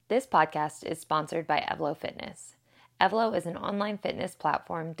This podcast is sponsored by Evlo Fitness. Evlo is an online fitness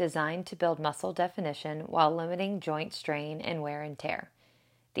platform designed to build muscle definition while limiting joint strain and wear and tear.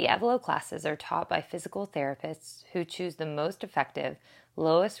 The Evlo classes are taught by physical therapists who choose the most effective,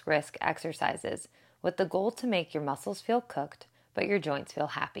 lowest risk exercises with the goal to make your muscles feel cooked, but your joints feel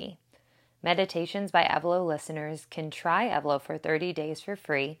happy. Meditations by Evlo listeners can try Evlo for 30 days for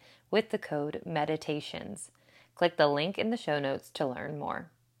free with the code MEDITATIONS. Click the link in the show notes to learn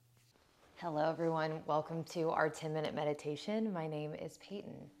more. Hello everyone, welcome to our 10-minute meditation. My name is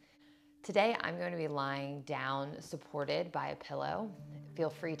Peyton. Today I'm going to be lying down supported by a pillow. Feel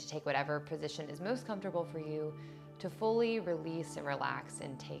free to take whatever position is most comfortable for you to fully release and relax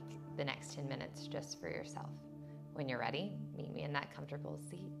and take the next 10 minutes just for yourself. When you're ready, meet me in that comfortable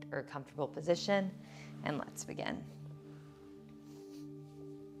seat or comfortable position, and let's begin.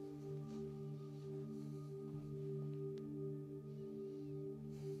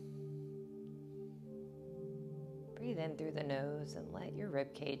 Breathe in through the nose and let your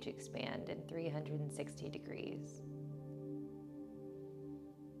rib cage expand in 360 degrees.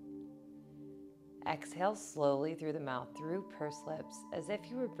 Exhale slowly through the mouth through pursed lips as if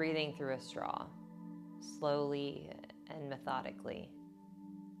you were breathing through a straw, slowly and methodically.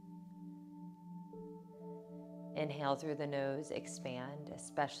 Inhale through the nose, expand,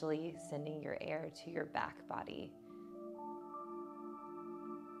 especially sending your air to your back body.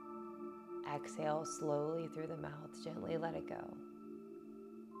 Exhale slowly through the mouth, gently let it go.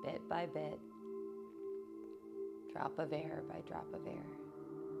 Bit by bit, drop of air by drop of air.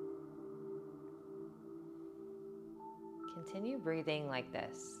 Continue breathing like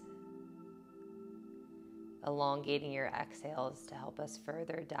this, elongating your exhales to help us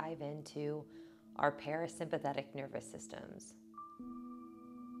further dive into our parasympathetic nervous systems.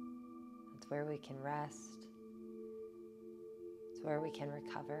 It's where we can rest. It's where we can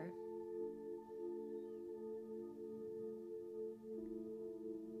recover.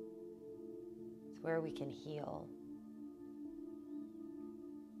 It's where we can heal,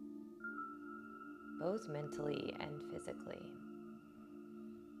 both mentally and physically.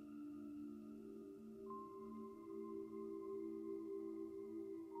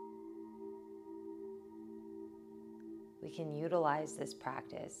 We can utilize this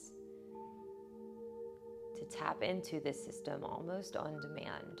practice to tap into this system almost on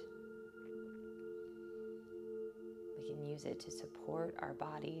demand. We can use it to support our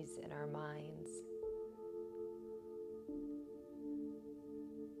bodies and our minds,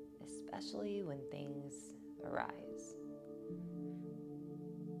 especially when things arise,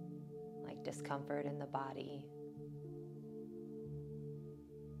 like discomfort in the body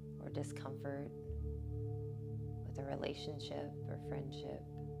or discomfort with a relationship or friendship.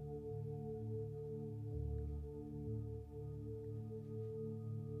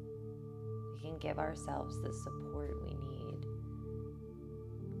 We can give ourselves the support we need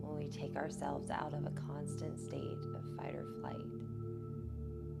when we take ourselves out of a constant state of fight or flight,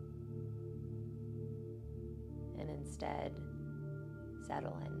 and instead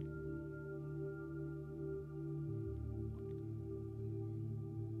settle in.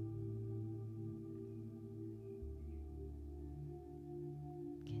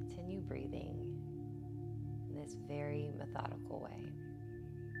 Continue breathing in this very methodical way.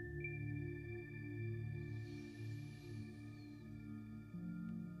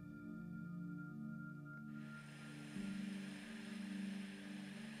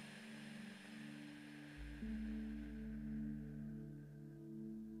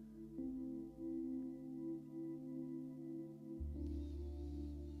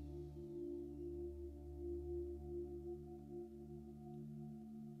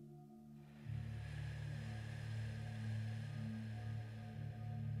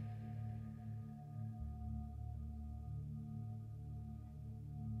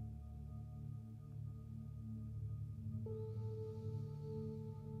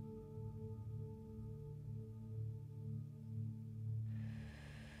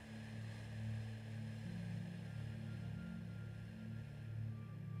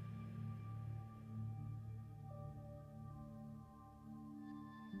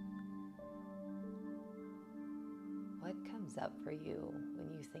 What comes up for you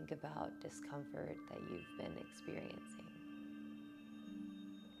when you think about discomfort that you've been experiencing?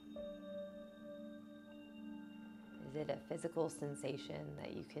 Is it a physical sensation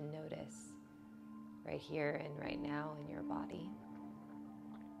that you can notice right here and right now in your body?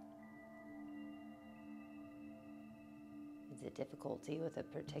 Is it difficulty with a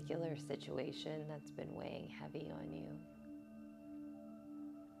particular situation that's been weighing heavy on you?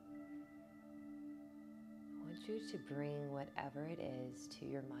 you to bring whatever it is to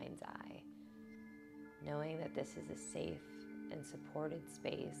your mind's eye, knowing that this is a safe and supported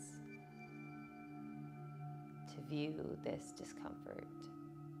space to view this discomfort.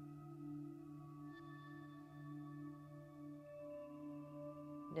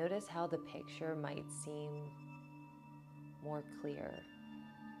 Notice how the picture might seem more clear,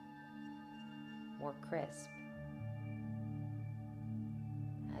 more crisp,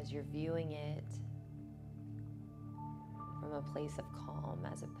 as you're viewing it from a place of calm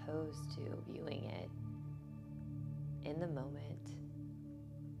as opposed to viewing it in the moment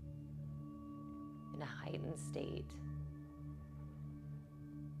in a heightened state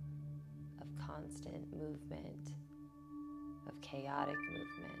of constant movement, of chaotic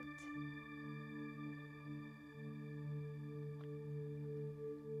movement.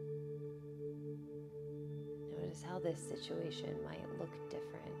 Notice how this situation might look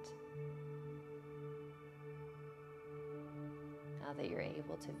different now that you're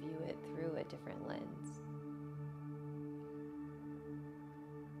able to view it through a different lens.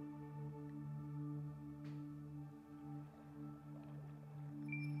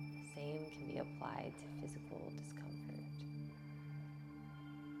 The same can be applied to physical discomfort.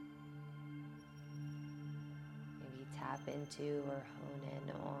 Maybe tap into or hone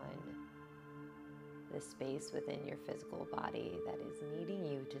in on the space within your physical body that is needing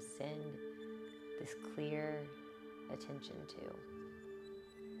you to send this clear attention to.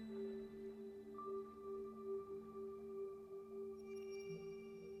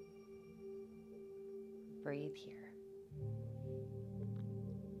 Breathe here.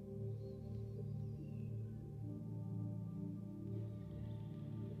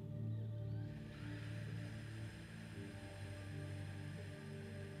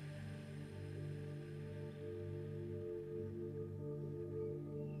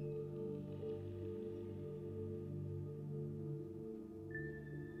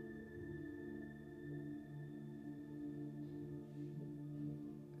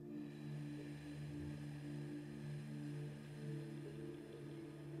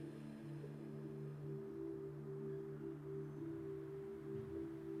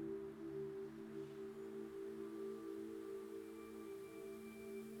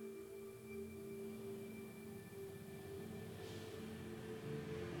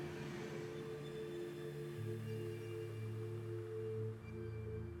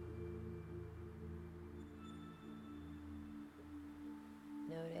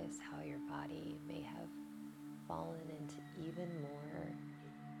 Notice how your body may have fallen into even more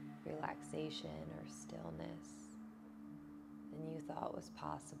relaxation or stillness than you thought was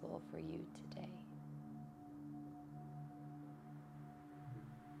possible for you today.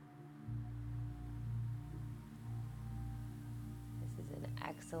 This is an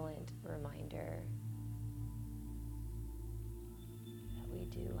excellent reminder that we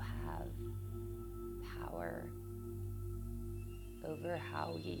do have power over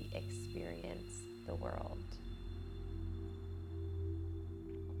how we experience the world.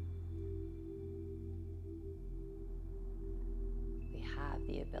 We have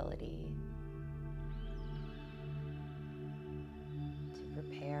the ability to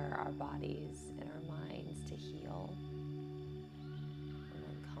prepare our bodies and our minds to heal from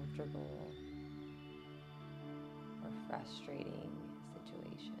uncomfortable or frustrating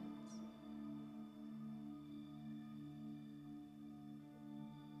situations.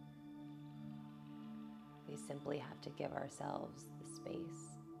 We simply have to give ourselves the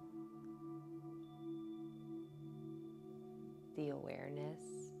space, the awareness,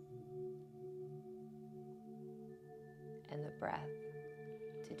 and the breath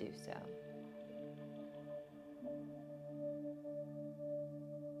to do so.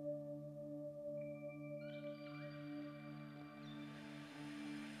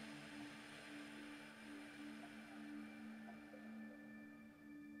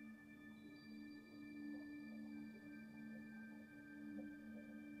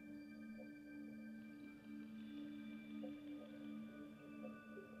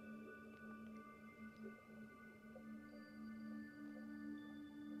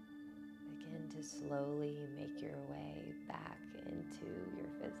 Begin to slowly make your way back into your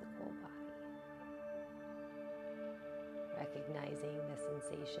physical body, recognizing the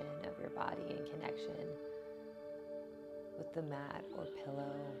sensation of your body in connection with the mat or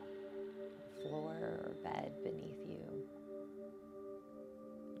pillow, floor or bed beneath you.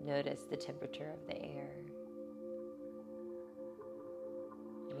 Notice the temperature of the air,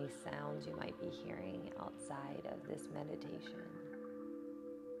 any sounds you might be hearing outside of this meditation.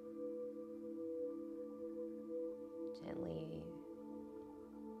 Gently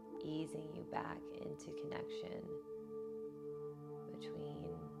easing you back into connection between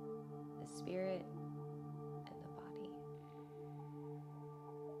the spirit and the body.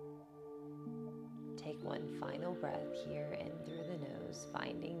 Take one final breath here in through the nose,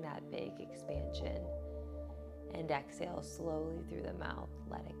 finding that big expansion, and exhale slowly through the mouth.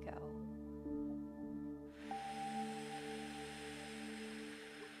 Let it go.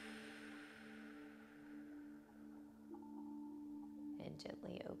 And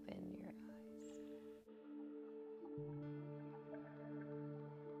gently open your eyes.